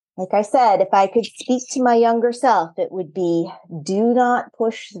Like I said, if I could speak to my younger self, it would be do not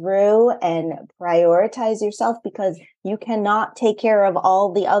push through and prioritize yourself because you cannot take care of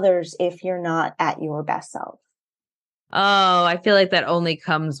all the others if you're not at your best self. Oh, I feel like that only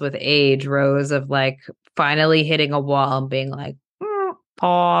comes with age, Rose, of like finally hitting a wall and being like,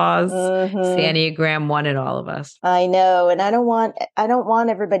 pause. It's the Mm-hmm. Enneagram one in all of us. I know. And I don't want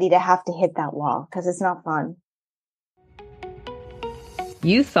everybody to have to hit that wall because it's not fun.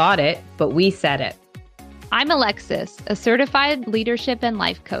 You thought it, but we said it. I'm Alexis, a certified leadership and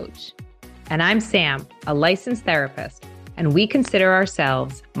life coach. And I'm Sam, a licensed therapist, and we consider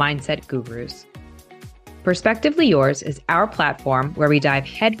ourselves mindset gurus. Perspectively Yours is our platform where we dive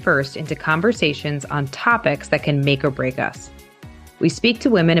headfirst into conversations on topics that can make or break us. We speak to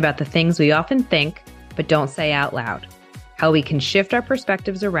women about the things we often think, but don't say out loud, how we can shift our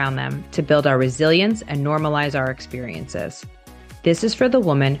perspectives around them to build our resilience and normalize our experiences. This is for the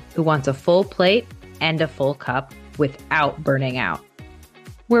woman who wants a full plate and a full cup without burning out.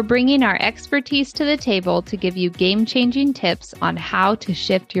 We're bringing our expertise to the table to give you game-changing tips on how to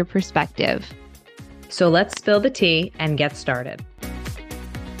shift your perspective. So let's spill the tea and get started.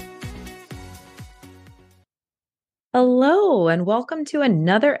 Hello, and welcome to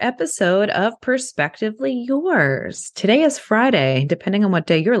another episode of Perspectively Yours. Today is Friday, depending on what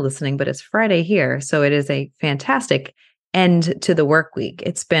day you're listening, but it's Friday here. So it is a fantastic end to the work week.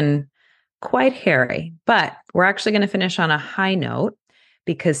 It's been quite hairy, but we're actually going to finish on a high note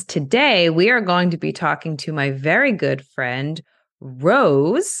because today we are going to be talking to my very good friend,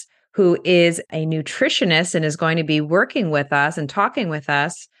 Rose, who is a nutritionist and is going to be working with us and talking with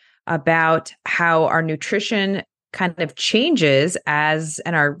us about how our nutrition kind of changes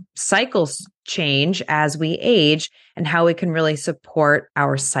and our cycles change as we age and how we can really support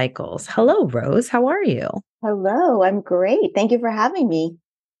our cycles. Hello, Rose. How are you? Hello, I'm great. Thank you for having me.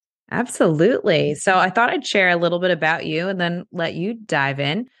 Absolutely. So I thought I'd share a little bit about you and then let you dive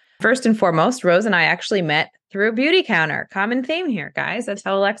in. First and foremost, Rose and I actually met through a beauty counter. Common theme here, guys. That's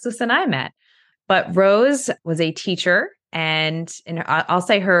how Alexis and I met. But Rose was a teacher, and I'll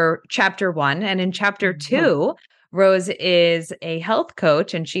say her chapter 1. And in chapter 2, Rose is a health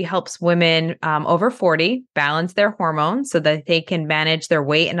coach, and she helps women over 40 balance their hormones so that they can manage their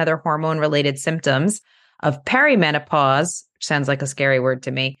weight and other hormone-related symptoms of perimenopause, which sounds like a scary word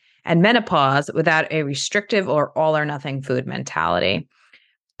to me, and menopause without a restrictive or all-or-nothing food mentality.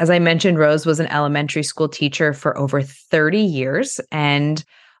 As I mentioned, Rose was an elementary school teacher for over 30 years, and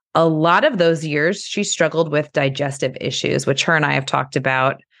a lot of those years she struggled with digestive issues, which her and I have talked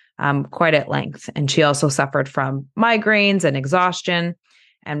about quite at length. And she also suffered from migraines and exhaustion.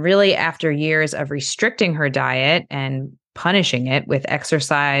 And really, after years of restricting her diet and punishing it with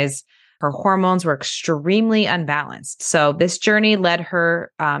exercise, her hormones were extremely unbalanced. So this journey led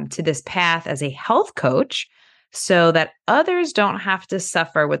her to this path as a health coach so that others don't have to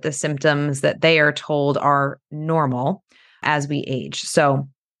suffer with the symptoms that they are told are normal as we age. So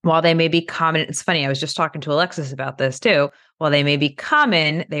while they may be common, it's funny, I was just talking to Alexis about this too. While they may be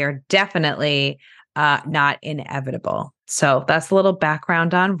common, they are definitely not inevitable. So that's a little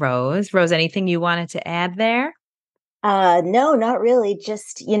background on Rose. Rose, anything you wanted to add there? No, not really.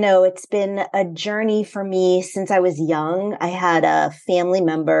 Just, it's been a journey for me since I was young. I had a family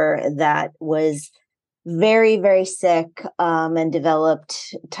member that was very, very sick, and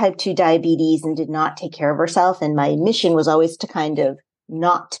developed type 2 diabetes and did not take care of herself. And my mission was always to kind of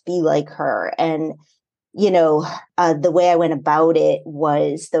not be like her. And, the way I went about it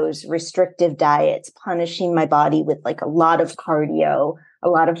was those restrictive diets, punishing my body with like a lot of cardio, a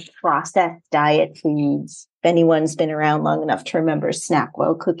lot of processed diet foods. If anyone's been around long enough to remember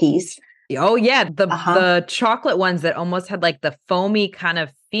Snackwell cookies. Oh, yeah. The chocolate ones that almost had like the foamy kind of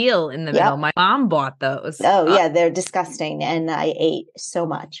feel in the middle. My mom bought those. Oh, yeah. They're disgusting. And I ate so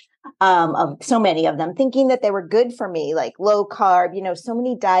much of so many of them, thinking that they were good for me, like low carb, so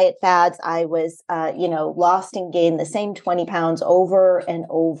many diet fads. I was, lost and gained the same 20 pounds over and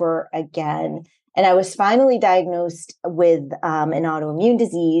over again. And I was finally diagnosed with an autoimmune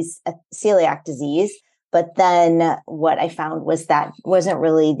disease, a celiac disease. But then what I found was that wasn't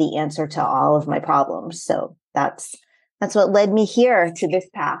really the answer to all of my problems. So that's what led me here to this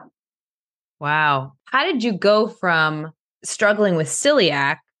path. Wow. How did you go from struggling with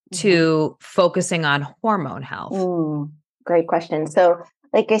celiac to focusing on hormone health? Great question. So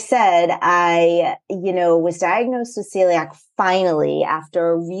like I said, I, was diagnosed with celiac finally after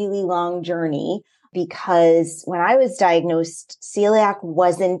a really long journey, because when I was diagnosed, celiac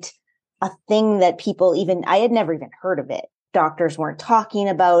wasn't a thing that I had never even heard of it. Doctors weren't talking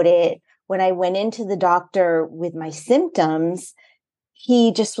about it. When I went into the doctor with my symptoms,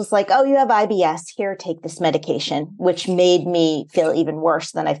 he just was like, oh, you have IBS. Here, take this medication, which made me feel even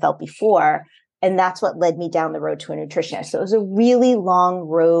worse than I felt before. And that's what led me down the road to a nutritionist. So it was a really long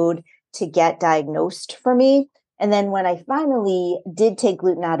road to get diagnosed for me. And then when I finally did take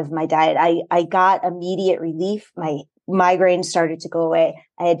gluten out of my diet, I got immediate relief. My migraines started to go away.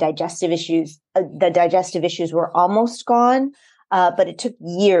 I had digestive issues. The digestive issues were almost gone, but it took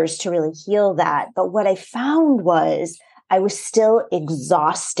years to really heal that. But what I found was I was still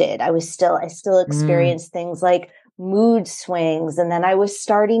exhausted. I still experienced things like mood swings. And then I was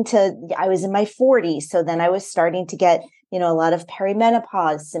in my 40s. So then I was starting to get, a lot of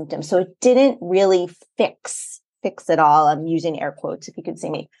perimenopause symptoms. So it didn't really fix it all. I'm using air quotes if you could see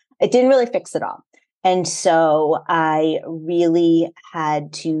me. It didn't really fix it all. And so I really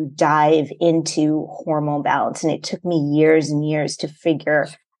had to dive into hormone balance. And it took me years and years to figure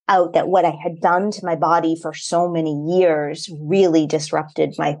out that what I had done to my body for so many years really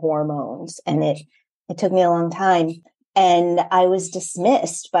disrupted my hormones. And it took me a long time. And I was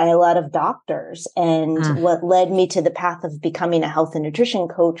dismissed by a lot of doctors. And what led me to the path of becoming a health and nutrition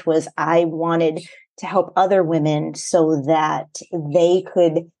coach was I wanted to help other women so that they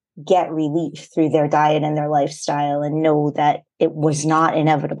could get relief through their diet and their lifestyle and know that it was not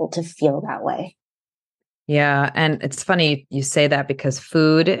inevitable to feel that way. Yeah. And it's funny you say that because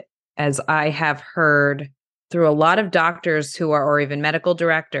food, as I have heard through a lot of doctors or even medical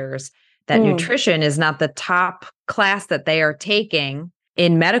directors, that nutrition is not the top class that they are taking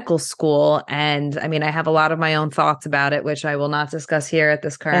in medical school. And I mean, I have a lot of my own thoughts about it, which I will not discuss here at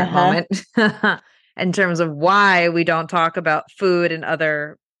this current moment in terms of why we don't talk about food and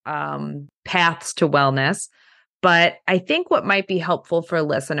other paths to wellness. But I think what might be helpful for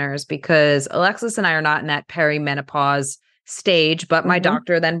listeners, because Alexis and I are not in that perimenopause stage, but my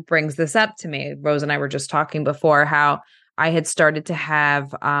doctor then brings this up to me. Rose and I were just talking before how I had started to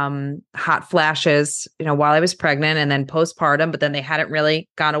have hot flashes, while I was pregnant and then postpartum, but then they hadn't really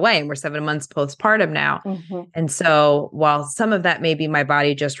gone away. And we're 7 months postpartum now. And so while some of that may be my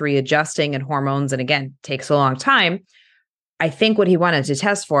body just readjusting and hormones, and again, takes a long time, I think what he wanted to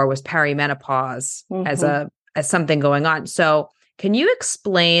test for was perimenopause as something going on. So can you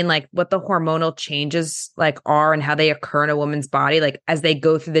explain what the hormonal changes are and how they occur in a woman's body, as they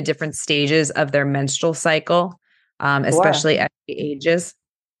go through the different stages of their menstrual cycle? Especially as she ages?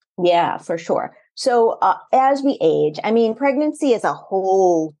 Yeah, for sure. So as we age, I mean, pregnancy is a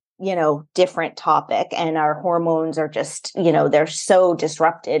whole, different topic, and our hormones are just, they're so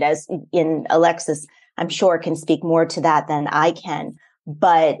disrupted, as in Alexis, I'm sure can speak more to that than I can.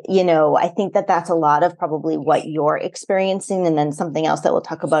 But, I think that that's a lot of probably what you're experiencing, and then something else that we'll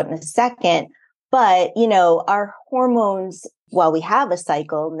talk about in a second. But, our hormones, while we have a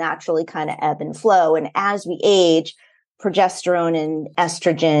cycle, naturally kind of ebb and flow. And as we age, progesterone and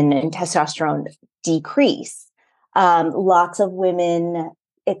estrogen and testosterone decrease. Lots of women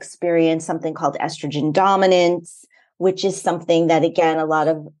experience something called estrogen dominance, which is something that, again,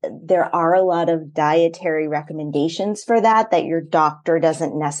 there are a lot of dietary recommendations for that your doctor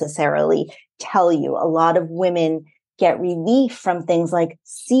doesn't necessarily tell you. A lot of women get relief from things like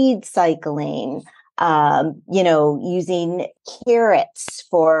seed cycling, using carrots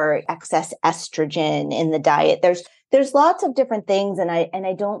for excess estrogen in the diet. There's lots of different things. And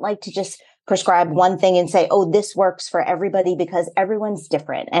I don't like to just prescribe one thing and say, oh, this works for everybody, because everyone's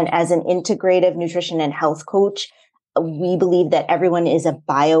different. And as an integrative nutrition and health coach, we believe that everyone is a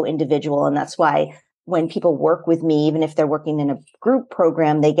bio individual. And that's why when people work with me, even if they're working in a group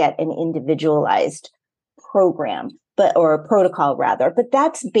program, they get an individualized program. Or a protocol rather, but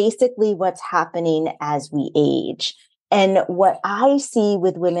that's basically what's happening as we age. And what I see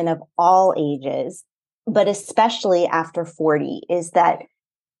with women of all ages, but especially after 40, is that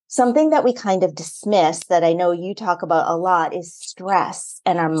something that we kind of dismiss, that I know you talk about a lot, is stress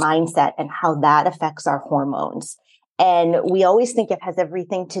and our mindset and how that affects our hormones. And we always think it has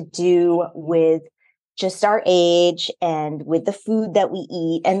everything to do with just our age and with the food that we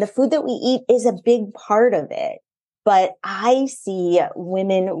eat. And the food that we eat is a big part of it. But I see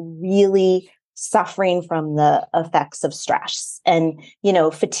women really suffering from the effects of stress and,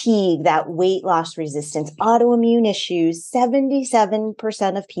 fatigue, that weight loss resistance, autoimmune issues.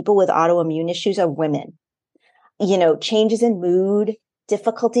 77% of people with autoimmune issues are women. Changes in mood,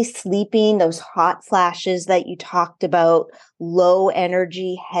 difficulty sleeping, those hot flashes that you talked about, low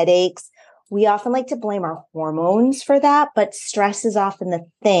energy, headaches. We often like to blame our hormones for that, but stress is often the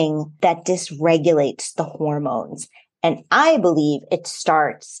thing that dysregulates the hormones. And I believe it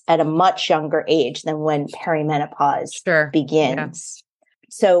starts at a much younger age than when perimenopause begins.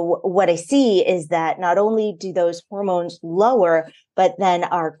 So what I see is that not only do those hormones lower, but then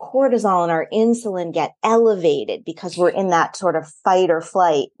our cortisol and our insulin get elevated because we're in that sort of fight or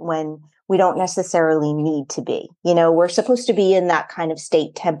flight when we don't necessarily need to be. We're supposed to be in that kind of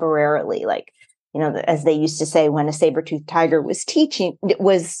state temporarily, like, as they used to say, when a saber-toothed tiger was chasing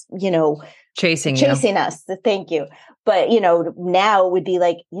us. Thank you. But, now it would be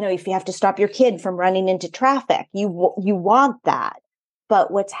like, if you have to stop your kid from running into traffic, you want that.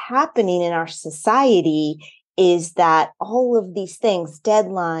 But what's happening in our society is that all of these things,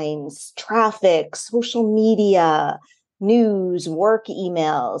 deadlines, traffic, social media, news, work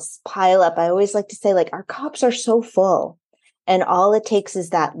emails pile up. I always like to say, like, our cups are so full, and all it takes is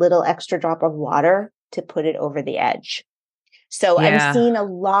that little extra drop of water to put it over the edge. So I'm seeing a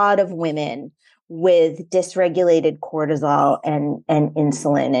lot of women with dysregulated cortisol and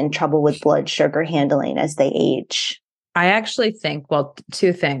insulin and trouble with blood sugar handling as they age. I actually think, well,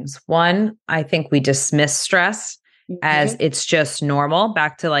 two things. One, I think we dismiss stress as it's just normal,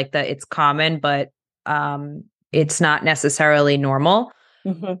 back to like it's common, but it's not necessarily normal.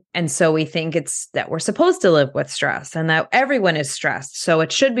 And so we think it's that we're supposed to live with stress and that everyone is stressed. So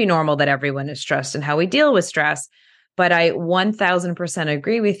it should be normal that everyone is stressed and how we deal with stress. But I 1000%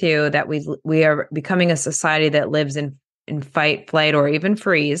 agree with you that we are becoming a society that lives in fight, flight, or even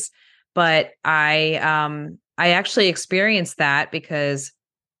freeze. But I actually experienced that because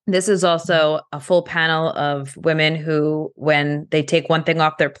this is also a full panel of women who, when they take one thing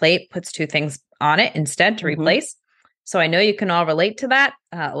off their plate, puts two things on it instead to replace. So I know you can all relate to that.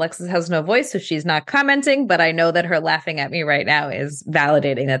 Alexis has no voice, so she's not commenting, but I know that her laughing at me right now is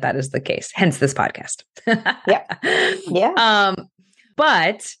validating that that is the case, hence this podcast. Yeah.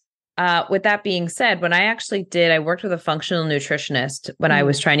 But with that being said, when I worked with a functional nutritionist when I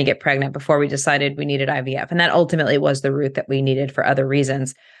was trying to get pregnant before we decided we needed IVF. And that ultimately was the route that we needed for other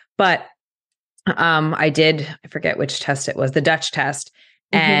reasons. But I forget which test it was, the Dutch test.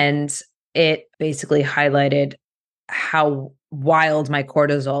 And it basically highlighted how wild my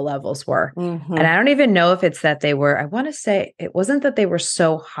cortisol levels were. And I don't even know if it's that I want to say it wasn't that they were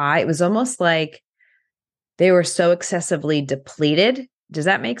so high. It was almost like they were so excessively depleted. Does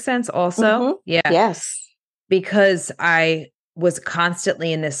that make sense also? Yeah. Yes. Because I was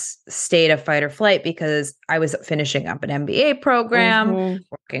constantly in this state of fight or flight because I was finishing up an MBA program,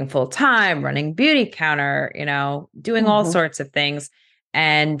 working full time, running Beauty Counter, doing all sorts of things.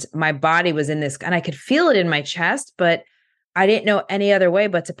 And my body was in this, and I could feel it in my chest, but I didn't know any other way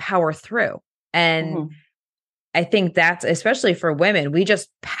but to power through. And I think that's, especially for women, we just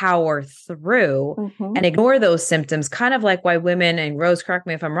power through and ignore those symptoms, kind of like why women, and Rose, correct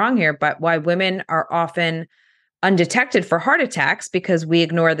me if I'm wrong here, but why women are often undetected for heart attacks because we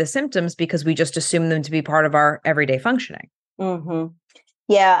ignore the symptoms because we just assume them to be part of our everyday functioning.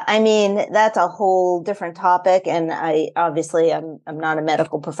 Yeah, I mean, that's a whole different topic. And I'm not a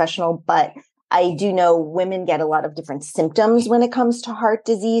medical professional, but I do know women get a lot of different symptoms when it comes to heart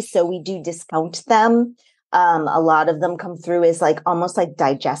disease. So we do discount them. A lot of them come through as almost like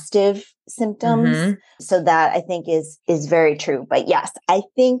digestive symptoms. So that I think is very true. But yes, I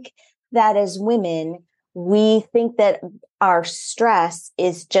think that as women, we think that our stress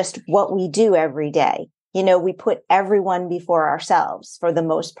is just what we do every day. We put everyone before ourselves for the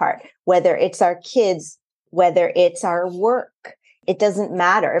most part, whether it's our kids, whether it's our work. It doesn't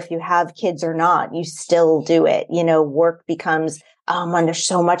matter if you have kids or not, you still do it. Work becomes, I'm under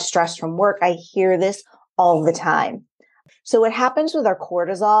so much stress from work. I hear this all the time. So what happens with our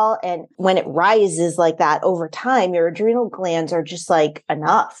cortisol, and when it rises like that over time, your adrenal glands are just like,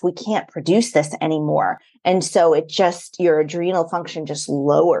 enough. We can't produce this anymore. And so your adrenal function just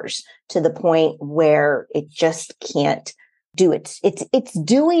lowers to the point where it just can't do it. It's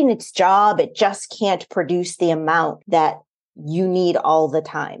doing its job. It just can't produce the amount that you need all the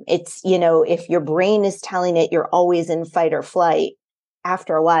time. It's, if your brain is telling it you're always in fight or flight,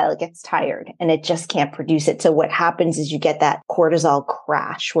 after a while, it gets tired and it just can't produce it. So what happens is you get that cortisol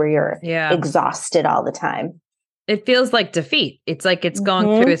crash where you're exhausted all the time. It feels like defeat. It's like it's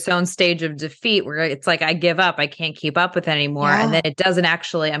going through its own stage of defeat where it's like, I give up. I can't keep up with it anymore. Yeah. And then it doesn't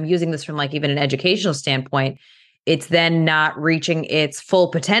actually, I'm using this from even an educational standpoint. It's then not reaching its full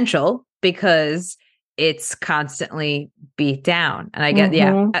potential because it's constantly beat down. And I get,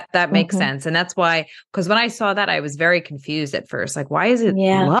 that makes sense. And that's why, because when I saw that, I was very confused at first. Why is it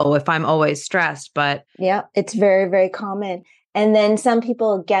low if I'm always stressed? But yeah, it's very, very common. And then some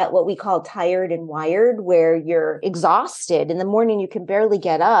people get what we call tired and wired, where you're exhausted. In the morning, you can barely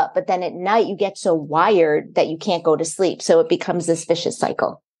get up, but then at night you get so wired that you can't go to sleep. So it becomes this vicious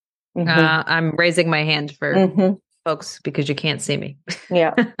cycle. I'm raising my hand for folks, because you can't see me.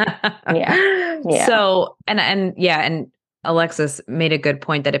 Yeah. Yeah. Yeah. So, and Alexis made a good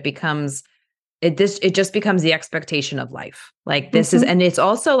point that it just becomes the expectation of life. Like this is, and it's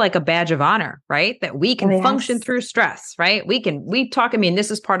also like a badge of honor, right? That we can function through stress, right?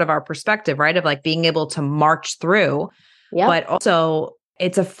 This is part of our perspective, right? Of like being able to march through, but also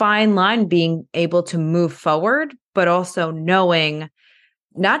it's a fine line being able to move forward, but also knowing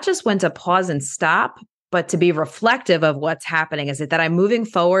not just when to pause and stop, but to be reflective of what's happening. Is it that I'm moving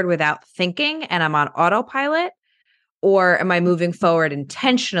forward without thinking and I'm on autopilot? Or am I moving forward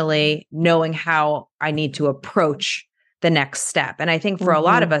intentionally, knowing how I need to approach the next step? And I think for a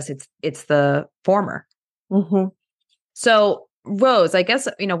lot of us, it's the former. So, Rose, I guess,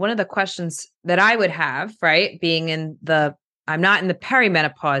 one of the questions that I would have, right, I'm not in the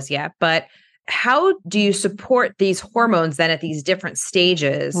perimenopause yet, but how do you support these hormones then at these different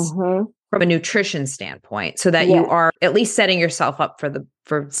stages from a nutrition standpoint so that you are at least setting yourself up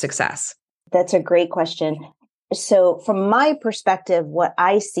for success? That's a great question. So from my perspective, what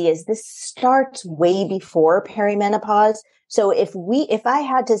I see is this starts way before perimenopause. So if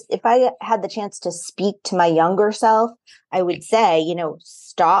I had the chance to speak to my younger self, I would say,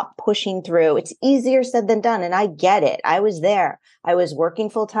 stop pushing through. It's easier said than done. And I get it. I was there. I was working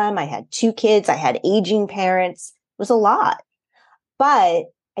full time. I had 2 kids. I had aging parents. It was a lot, but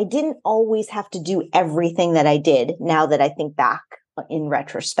I didn't always have to do everything that I did now that I think back in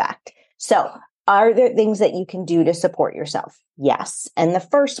retrospect. So are there things that you can do to support yourself? Yes. And the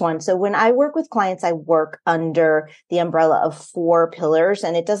first one, so when I work with clients, I work under the umbrella of 4 pillars,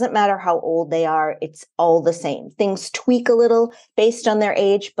 and it doesn't matter how old they are. It's all the same. Things tweak a little based on their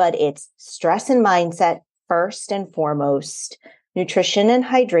age, but it's stress and mindset first and foremost, nutrition and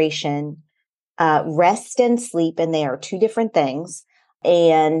hydration, rest and sleep, and they are 2 different things,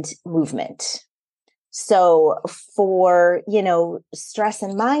 and movement. So for, stress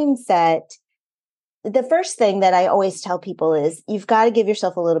and mindset, the first thing that I always tell people is you've got to give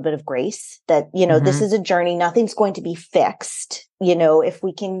yourself a little bit of grace that, this is a journey. Nothing's going to be fixed. If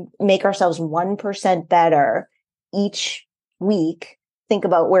we can make ourselves 1% better each week, think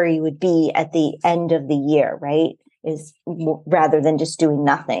about where you would be at the end of the year, right? Is rather than just doing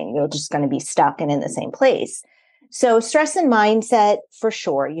nothing, you're just going to be stuck and in the same place. So stress and mindset, for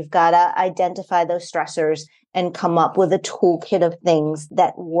sure, you've got to identify those stressors and come up with a toolkit of things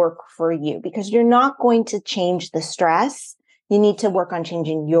that work for you, because you're not going to change the stress. You need to work on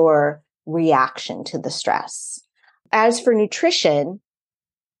changing your reaction to the stress. As for nutrition,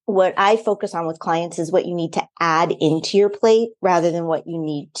 what I focus on with clients is what you need to add into your plate rather than what you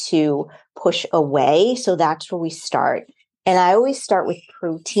need to push away. So that's where we start. And I always start with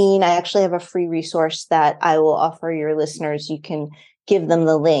protein. I actually have a free resource that I will offer your listeners. You can give them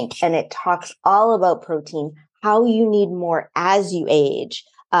the link, and it talks all about protein, how you need more as you age.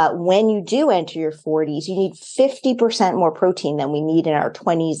 When you do enter your 40s, you need 50% more protein than we need in our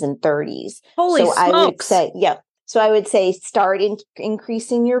 20s and 30s. Holy smokes. I would say start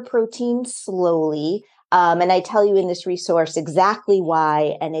increasing your protein slowly. And I tell you in this resource exactly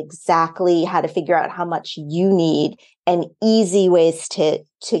why and exactly how to figure out how much you need and easy ways to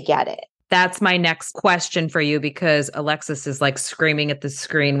get it. That's my next question for you, because Alexis is like screaming at the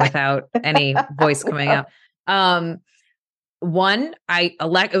screen without any voice coming out. It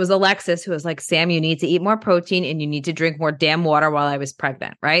was Alexis who was like, Sam, you need to eat more protein and you need to drink more damn water while I was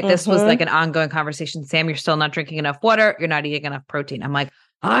pregnant, right? This was like an ongoing conversation. Sam, you're still not drinking enough water. You're not eating enough protein. I'm like,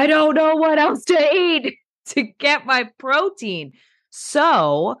 I don't know what else to eat to get my protein.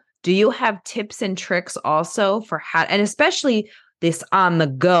 So do you have tips and tricks also for how, and especially this on the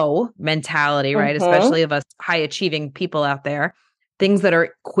go mentality, right? Especially of us high achieving people out there, things that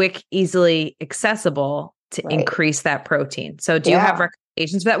are quick, easily accessible to increase that protein. So do you have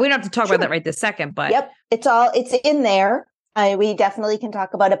recommendations for that? We don't have to talk about that right this second, but it's in there. We definitely can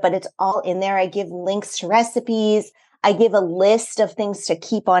talk about it, but it's all in there. I give links to recipes. I give a list of things to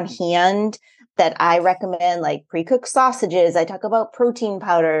keep on hand that I recommend, like pre-cooked sausages. I talk about protein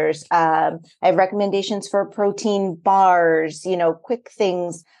powders. I have recommendations for protein bars, quick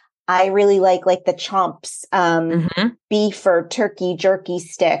things. I really like the chomps, beef or turkey jerky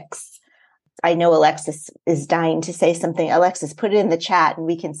sticks. I know Alexis is dying to say something. Alexis, put it in the chat and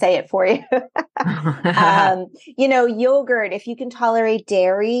we can say it for you. Yogurt, if you can tolerate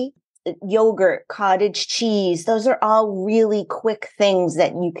dairy, yogurt, cottage cheese, those are all really quick things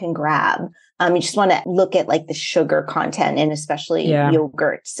that you can grab. You just want to look at the sugar content, and especially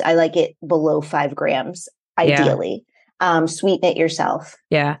yogurts. I like it below 5 grams, ideally. Sweeten it yourself.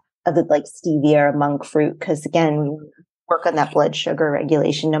 Yeah. Of it stevia or monk fruit. Because again, we work on that blood sugar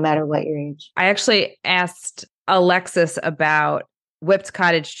regulation no matter what your age. I actually asked Alexis about whipped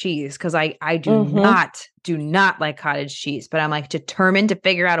cottage cheese because I Mm-hmm. do not like cottage cheese, but I'm like determined to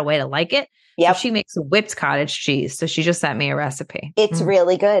figure out a way to like it. So Yep. she makes whipped cottage cheese. So she just sent me a recipe. It's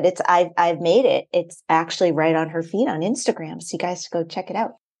really good. I've made it. It's actually right on her feed on Instagram. So you guys go check it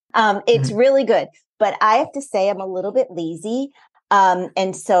out. It's Mhm. really good. But I have to say I'm a little bit lazy.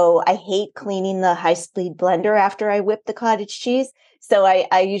 And so I hate cleaning the high speed blender after I whip the cottage cheese. So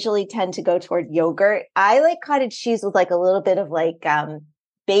I usually tend to go toward yogurt. I like cottage cheese with like a little bit of like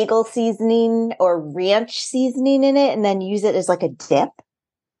bagel seasoning or ranch seasoning in it and then use it as like a dip.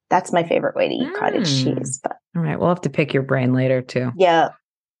 That's my favorite way to eat cottage Mm. cheese. But All right. We'll have to pick your brain later too. yeah.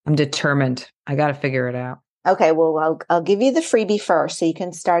 I'm determined. I got to figure it out. Okay, well, I'll give you the freebie first so you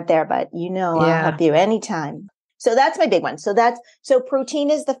can start there, but I'll Yeah. help you anytime. So that's my big one. So protein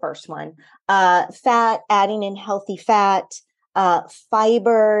is the first one. Fat, adding in healthy fat.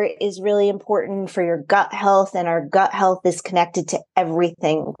 Fiber is really important for your gut health, and our gut health is connected to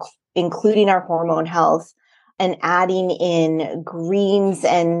everything, including our hormone health. And adding in greens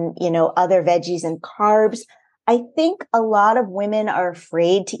and, other veggies and carbs. I think a lot of women are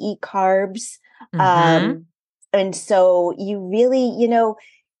afraid to eat carbs. Mm-hmm. And so you really,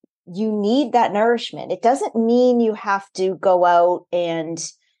 you need that nourishment. It doesn't mean you have to go out and,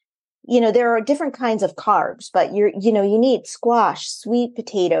 there are different kinds of carbs, but you need squash, sweet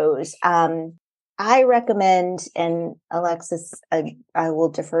potatoes. I recommend, and Alexis, I will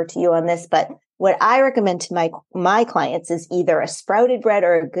defer to you on this, but what I recommend to my clients is either a sprouted bread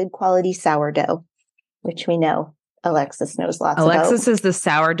or a good quality sourdough, which we know Alexis knows lots about. Alexis is the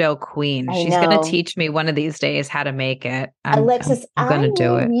sourdough queen. I She's going to know. teach me one of these days how to make it. I'm Alexis, going I to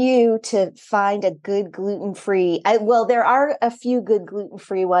do need it. you to find a good gluten-free. Well, there are a few good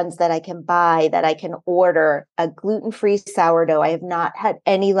gluten-free ones that I can buy that I can order. A gluten-free sourdough. I have not had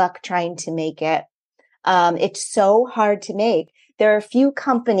any luck trying to make it. It's so hard to make. There are a few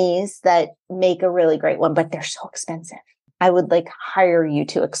companies that make a really great one, but they're so expensive. I would hire you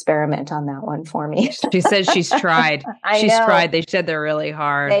to experiment on that one for me. She said she's tried. I She's know. tried. They said they're really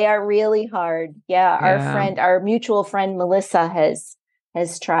hard. They are really hard. Yeah, Yeah. our mutual friend Melissa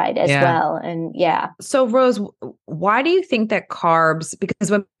has tried as Yeah. well. And yeah. So Rose, why do you think that carbs,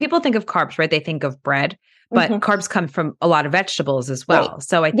 because when people think of carbs, right, they think of bread, but Mm-hmm. carbs come from a lot of vegetables as Right. well.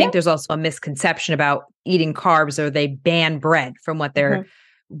 So I think Yep. there's also a misconception about eating carbs or they ban bread from what they're,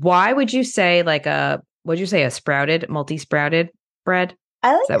 Mm-hmm. why would you say what'd you say, a sprouted, multi-sprouted bread?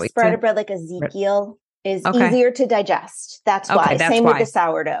 I Is like that a what you sprouted said? bread like Bread. Ezekiel is Okay. easier to digest. That's Okay. why. That's Same with the why.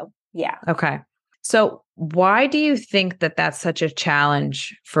 sourdough. Yeah. Okay. So why do you think that that's such a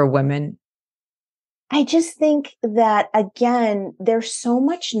challenge for women? I just think that, again, there's so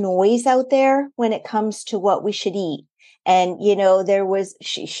much noise out there when it comes to what we should eat. And, there was,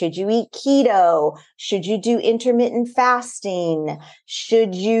 should you eat keto? Should you do intermittent fasting?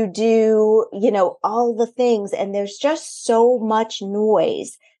 Should you do, all the things? And there's just so much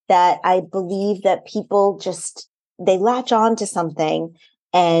noise that I believe that people they latch on to something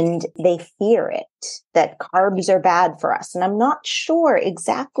and they fear it, that carbs are bad for us. And I'm not sure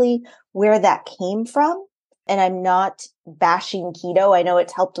exactly where that came from. And I'm not bashing keto. I know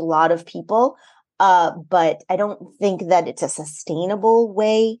it's helped a lot of people, but I don't think that it's a sustainable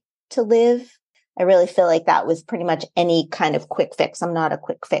way to live. I really feel like that was pretty much any kind of quick fix. I'm not a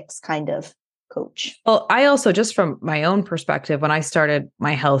quick fix kind of coach. Well, I also, just from my own perspective, when I started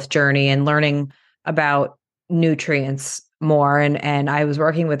my health journey and learning about nutrients more, and I was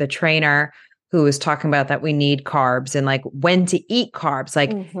working with a trainer who was talking about that we need carbs and like when to eat carbs,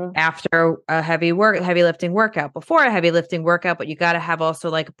 like Mm-hmm. after a heavy lifting workout, before a heavy lifting workout, but you got to have also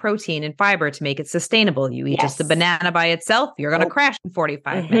like protein and fiber to make it sustainable. You eat just a Yes. banana by itself, you're going to Nope. crash in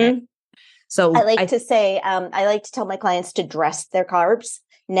 45 minutes. Mm-hmm. I So like to say, I like to tell my clients to dress their carbs.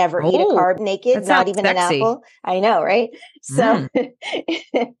 Never eat a oh, carb naked, that not sounds even an sexy. apple. I know, right? So,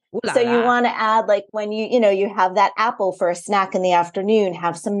 Mm. Ooh la so you la. want to add when you have that apple for a snack in the afternoon,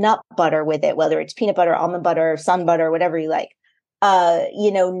 have some nut butter with it, whether it's peanut butter, almond butter, sun butter, whatever you like.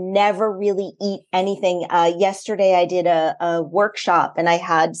 Never really eat anything. Yesterday I did a workshop and I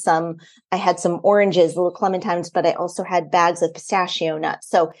had some oranges, little clementines, but I also had bags of pistachio nuts.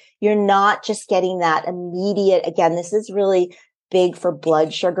 So you're not just getting that immediate, again, this is really big for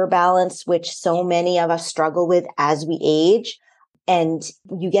blood sugar balance, which so many of us struggle with as we age. And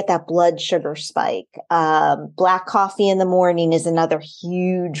you get that blood sugar spike. Black coffee in the morning is another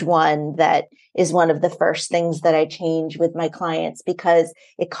huge one that is one of the first things that I change with my clients because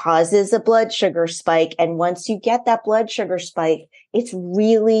it causes a blood sugar spike. And once you get that blood sugar spike, it's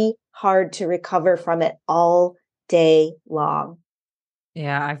really hard to recover from it all day long.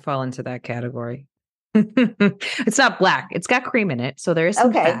 Yeah, I fall into that category. It's not black. It's got cream in it. So there is some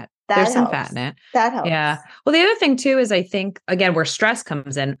Okay, fat. There's that some fat helps. in it. That Yeah. helps. Well, the other thing too is I think, again, where stress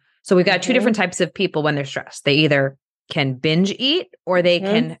comes in. So we've got two Mm-hmm. different types of people when they're stressed. They either can binge eat or they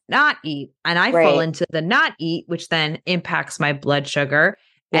Mm-hmm. can not eat. And I fall Right. into the not eat, which then impacts my blood sugar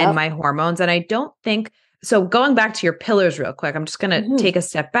and Yep. my hormones. And I don't think so. Going back to your pillars real quick, I'm just going to Mm-hmm. take a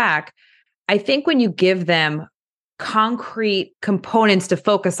step back. I think when you give them concrete components to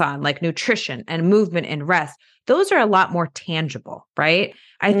focus on, like nutrition and movement and rest, those are a lot more tangible, right?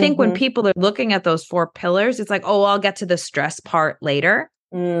 I think when Mm-hmm. people are looking at those four pillars, it's like, oh, I'll get to the stress part later.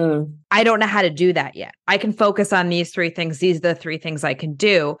 Mm. I don't know how to do that yet. I can focus on these three things. These are the three things I can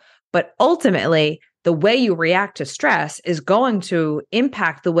do. But ultimately, the way you react to stress is going to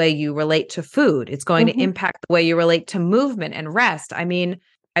impact the way you relate to food. It's going to Mm-hmm. impact the way you relate to movement and rest. I mean,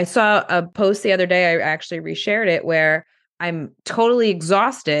 I saw a post the other day, I actually reshared it, where I'm totally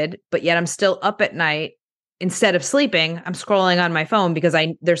exhausted, but yet I'm still up at night. Instead of sleeping, I'm scrolling on my phone because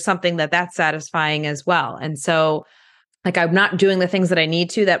there's something that's satisfying as well. And so like I'm not doing the things that I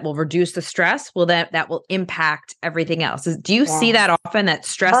need to that will reduce the stress, well, that will impact everything else. Do you see Yes. that often, that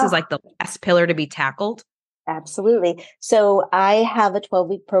stress is Oh, like the last pillar to be tackled? absolutely. So I have a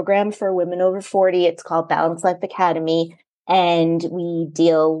 12-week program for women over 40. It's called Balanced Life Academy. And we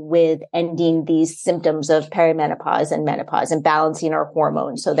deal with ending these symptoms of perimenopause and menopause and balancing our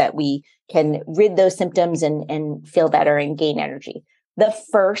hormones so that we can rid those symptoms and feel better and gain energy. The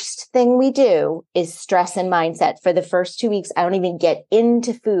first thing we do is stress and mindset. For the first 2 weeks, I don't even get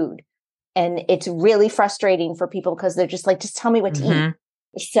into food. And it's really frustrating for people because they're just like, just tell me what to eat. Mm-hmm.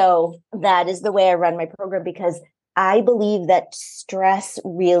 So that is the way I run my program because I believe that stress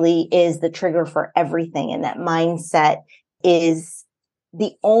really is the trigger for everything. And that mindset is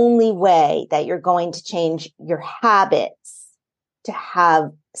the only way that you're going to change your habits to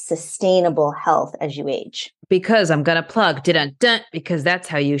have sustainable health as you age. Because I'm going to plug, dun, dun, because that's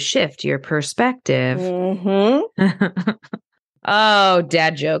how you shift your perspective. Mm-hmm. Oh,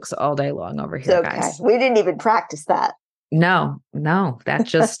 dad jokes all day long over It's here, okay. guys. We didn't even practice that. No, that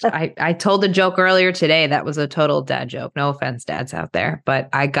just, I told a joke earlier today. That was a total dad joke. No offense, dads out there, but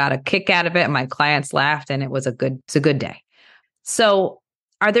I got a kick out of it. And my clients laughed and it's a good day. So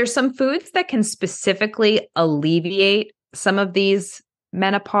are there some foods that can specifically alleviate some of these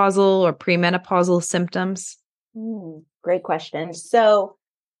menopausal or premenopausal symptoms? Great question. So,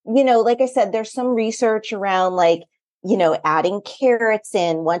 like I said, there's some research around like, adding carrots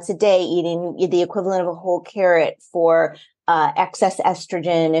in once a day, eating the equivalent of a whole carrot for excess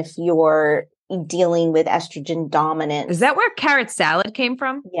estrogen if you're dealing with estrogen dominance. Is that where carrot salad came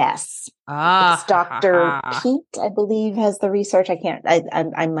from? Yes. It's Ah, ha, ha, Dr. ha. Pete, I believe, has the research.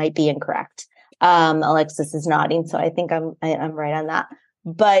 I might be incorrect. Alexis is nodding, so I think I'm right on that.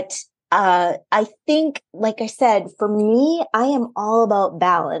 But I think, like I said, for me, I am all about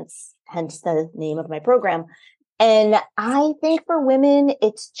balance, hence the name of my program. And I think for women,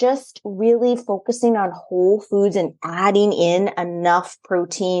 it's just really focusing on whole foods and adding in enough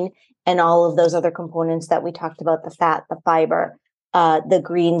protein and all of those other components that we talked about, the fat, the fiber, the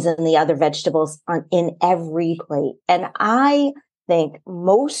greens and the other vegetables in every plate. And I think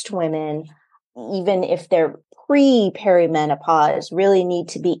most women, even if they're pre-perimenopause, really need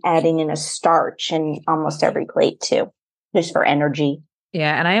to be adding in a starch in almost every plate too, just for energy.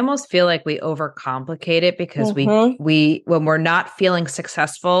 Yeah, and I almost feel like we overcomplicate it because Mm-hmm. we when we're not feeling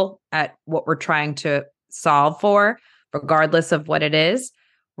successful at what we're trying to solve for, regardless of what it is,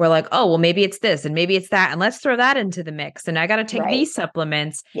 we're like, oh, well, maybe it's this and maybe it's that, and let's throw that into the mix. And I got to take Right. these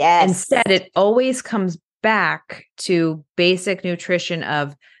supplements. Yes. Instead, it always comes back to basic nutrition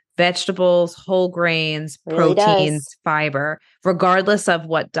of vegetables, whole grains, Really proteins, does. fiber, regardless of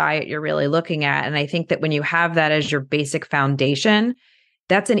what diet you're really looking at. And I think that when you have that as your basic foundation,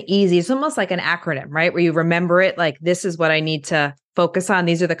 that's it's almost like an acronym, right? Where you remember it, like, this is what I need to focus on.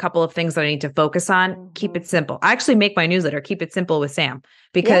 These are the couple of things that I need to focus on. Mm-hmm. Keep it simple. I actually make my newsletter, Keep It Simple with Sam, Yeah.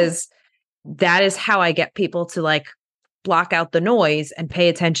 because that is how I get people to like block out the noise and pay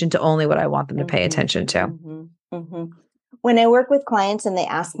attention to only what I want them to pay attention to. Mm-hmm. Mm-hmm. When I work with clients and they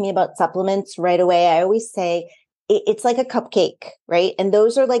ask me about supplements right away, I always say, it's like a cupcake, right? And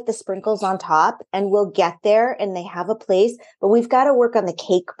those are like the sprinkles on top, and we'll get there and they have a place, but we've got to work on the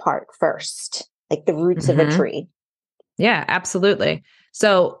cake part first, like the roots of a tree. Yeah, absolutely.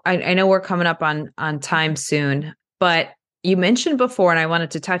 So I know we're coming up on time soon, but you mentioned before, and I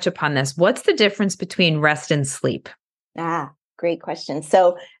wanted to touch upon this. What's the difference between rest and sleep? Great question.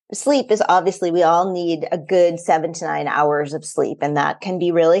 So sleep is obviously, we all need a good 7 to 9 hours of sleep, and that can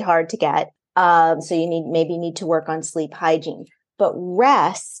be really hard to get. So you need to work on sleep hygiene. But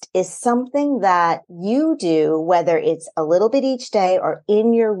rest is something that you do, whether it's a little bit each day or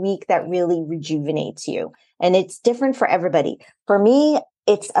in your week, that really rejuvenates you. And it's different for everybody. For me,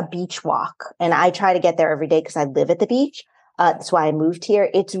 it's a beach walk, and I try to get there every day because I live at the beach. That's why I moved here.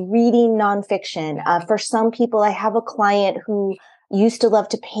 It's reading nonfiction. For some people, I have a client who used to love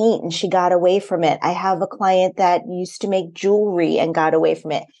to paint and she got away from it. I have a client that used to make jewelry and got away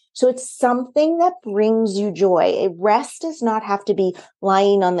from it. So it's something that brings you joy. Rest does not have to be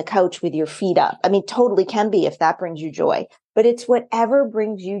lying on the couch with your feet up. I mean, totally can be if that brings you joy, but it's whatever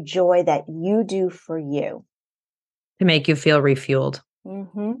brings you joy that you do for you. To make you feel refueled.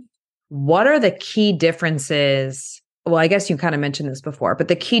 Mm-hmm. What are the key differences? Well, I guess you kind of mentioned this before, but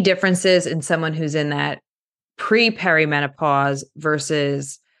the key differences in someone who's in that pre-perimenopause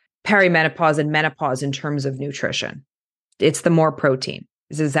versus perimenopause and menopause in terms of nutrition? It's the more protein.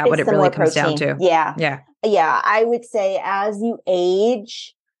 Is that what it really comes down to? Yeah. Yeah. Yeah. I would say as you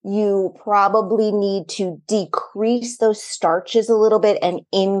age, you probably need to decrease those starches a little bit and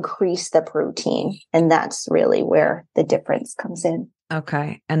increase the protein. And that's really where the difference comes in.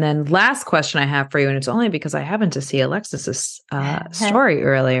 Okay. And then last question I have for you, and it's only because I happened to see Alexis's story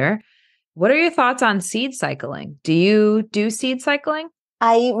earlier. What are your thoughts on seed cycling? Do you do seed cycling?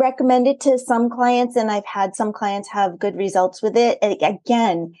 I recommend it to some clients, and I've had some clients have good results with it. And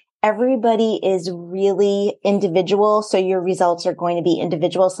again, everybody is really individual. So your results are going to be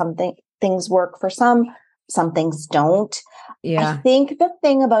individual. Things work for some things don't. Yeah. I think the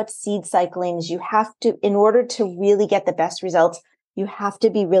thing about seed cycling is you have to, in order to really get the best results, you have to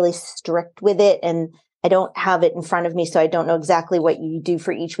be really strict with it. And I don't have it in front of me, so I don't know exactly what you do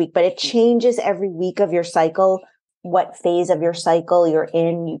for each week, but it changes every week of your cycle. What phase of your cycle you're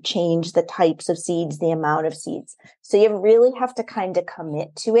in, you change the types of seeds, the amount of seeds. So you really have to kind of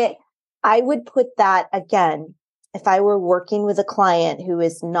commit to it. I would put that, again, if I were working with a client who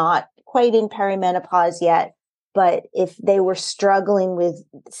is not quite in perimenopause yet, but if they were struggling with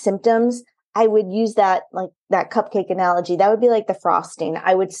symptoms, I would use that, like that cupcake analogy. That would be like the frosting.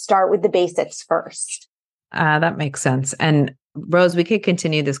 I would start with the basics first. That makes sense. And Rose, we could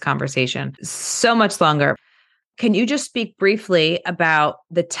continue this conversation so much longer. Can you just speak briefly about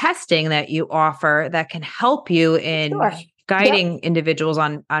the testing that you offer that can help you in guiding individuals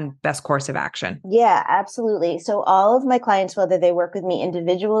on best course of action? Yeah, absolutely. So all of my clients, whether they work with me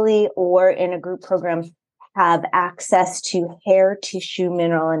individually or in a group program, have access to hair tissue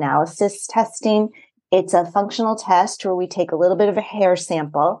mineral analysis testing. It's a functional test where we take a little bit of a hair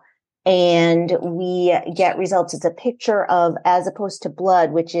sample and we get results. It's a picture of, as opposed to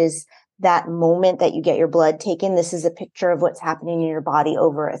blood, which is that moment that you get your blood taken. This is a picture of what's happening in your body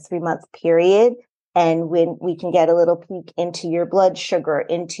over a 3-month period. And when we can get a little peek into your blood sugar,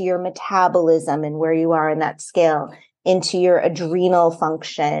 into your metabolism and where you are in that scale, into your adrenal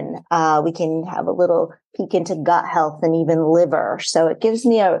function. We can have a little peek into gut health and even liver. So it gives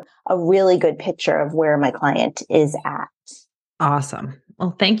me a really good picture of where my client is at. Awesome.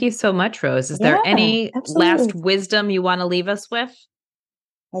 Well, thank you so much, Rose. Is there any last wisdom you want to leave us with?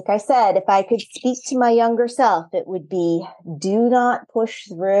 Like I said, if I could speak to my younger self, it would be do not push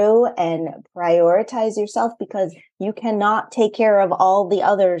through and prioritize yourself, because you cannot take care of all the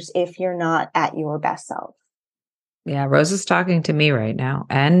others if you're not at your best self. Yeah, Rose is talking to me right now,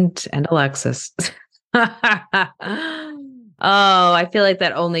 and Alexis. Oh, I feel like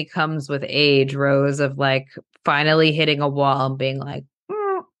that only comes with age, Rose, of like finally hitting a wall and being like,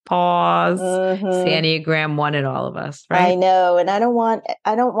 pause. Enneagram wanted all of us, right? I know. And I don't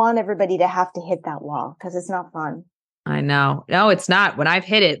want everybody to have to hit that wall, because it's not fun. I know. No, it's not. When I've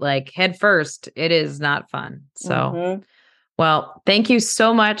hit it like head first, it is not fun. So, well, thank you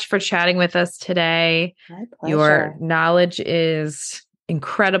so much for chatting with us today. My pleasure. Your knowledge is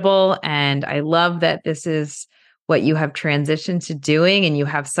incredible. And I love that this is what you have transitioned to doing. And you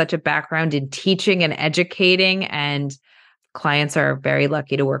have such a background in teaching and educating, and clients are very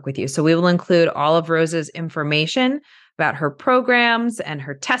lucky to work with you. So we will include all of Rose's information about her programs and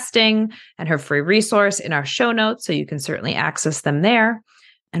her testing and her free resource in our show notes, so you can certainly access them there.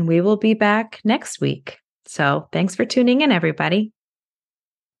 And we will be back next week. So thanks for tuning in, everybody.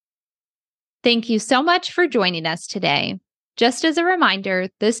 Thank you so much for joining us today. Just as a reminder,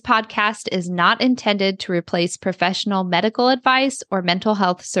 this podcast is not intended to replace professional medical advice or mental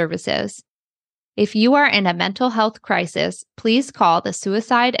health services. If you are in a mental health crisis, please call the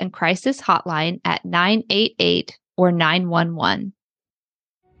Suicide and Crisis Hotline at 988 or 911.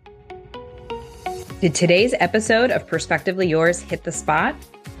 Did today's episode of Perspectively Yours hit the spot?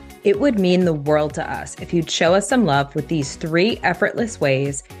 It would mean the world to us if you'd show us some love with these 3 effortless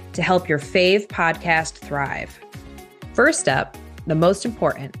ways to help your fave podcast thrive. First up, the most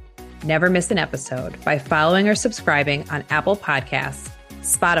important, never miss an episode by following or subscribing on Apple Podcasts,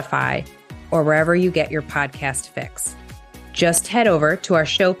 Spotify, or wherever you get your podcast fix. Just head over to our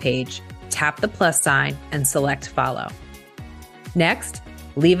show page, tap the plus sign, and select follow. Next,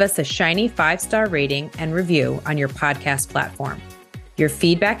 leave us a shiny 5-star rating and review on your podcast platform. Your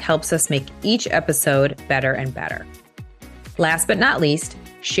feedback helps us make each episode better and better. Last but not least,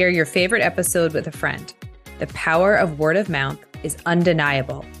 share your favorite episode with a friend. The power of word of mouth is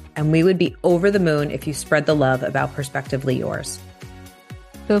undeniable, and we would be over the moon if you spread the love about Prospectively Yours.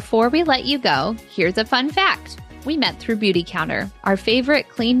 Before we let you go, here's a fun fact. We met through Beautycounter, our favorite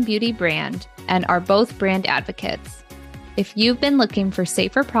clean beauty brand, and are both brand advocates. If you've been looking for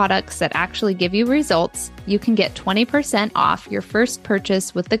safer products that actually give you results, you can get 20% off your first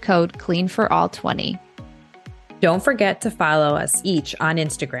purchase with the code CLEANFORALL20. Don't forget to follow us each on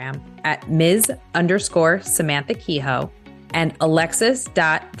Instagram at Ms_Samantha Kehoe and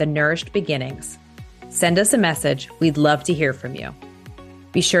Alexis.TheNourished_Beginnings. Send us a message. We'd love to hear from you.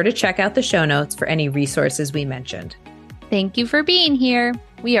 Be sure to check out the show notes for any resources we mentioned. Thank you for being here.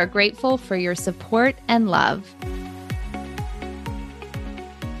 We are grateful for your support and love.